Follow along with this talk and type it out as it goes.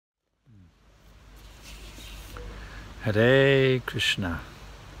Hare Krishna.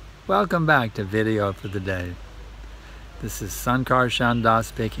 Welcome back to Video for the Day. This is Sankarshan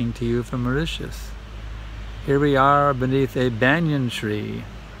speaking to you from Mauritius. Here we are beneath a banyan tree.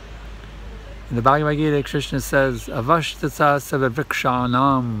 In the Bhagavad Gita, Krishna says, Avashtasa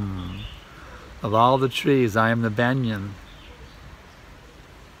Savavrikshanam. Of all the trees, I am the banyan.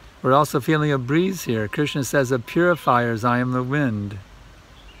 We're also feeling a breeze here. Krishna says, of purifiers, I am the wind.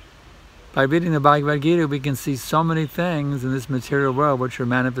 By reading the Bhagavad Gita, we can see so many things in this material world which are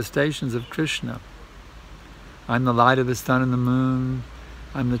manifestations of Krishna. I'm the light of the sun and the moon.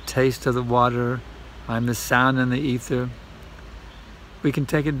 I'm the taste of the water. I'm the sound in the ether. We can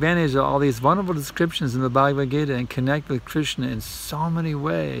take advantage of all these wonderful descriptions in the Bhagavad Gita and connect with Krishna in so many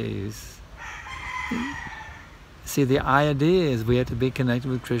ways. See, the idea is we have to be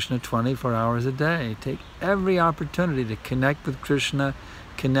connected with Krishna 24 hours a day. Take every opportunity to connect with Krishna,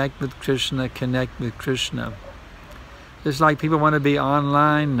 connect with Krishna, connect with Krishna. Just like people want to be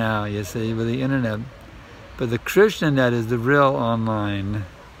online now, you see, with the internet. But the Krishna net is the real online.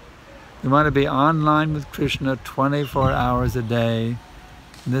 We want to be online with Krishna 24 hours a day.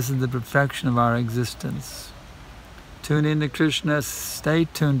 And this is the perfection of our existence. Tune into Krishna, stay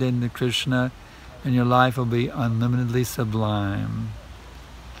tuned into Krishna, and your life will be unlimitedly sublime.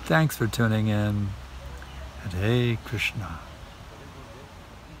 Thanks for tuning in. Hare Krishna.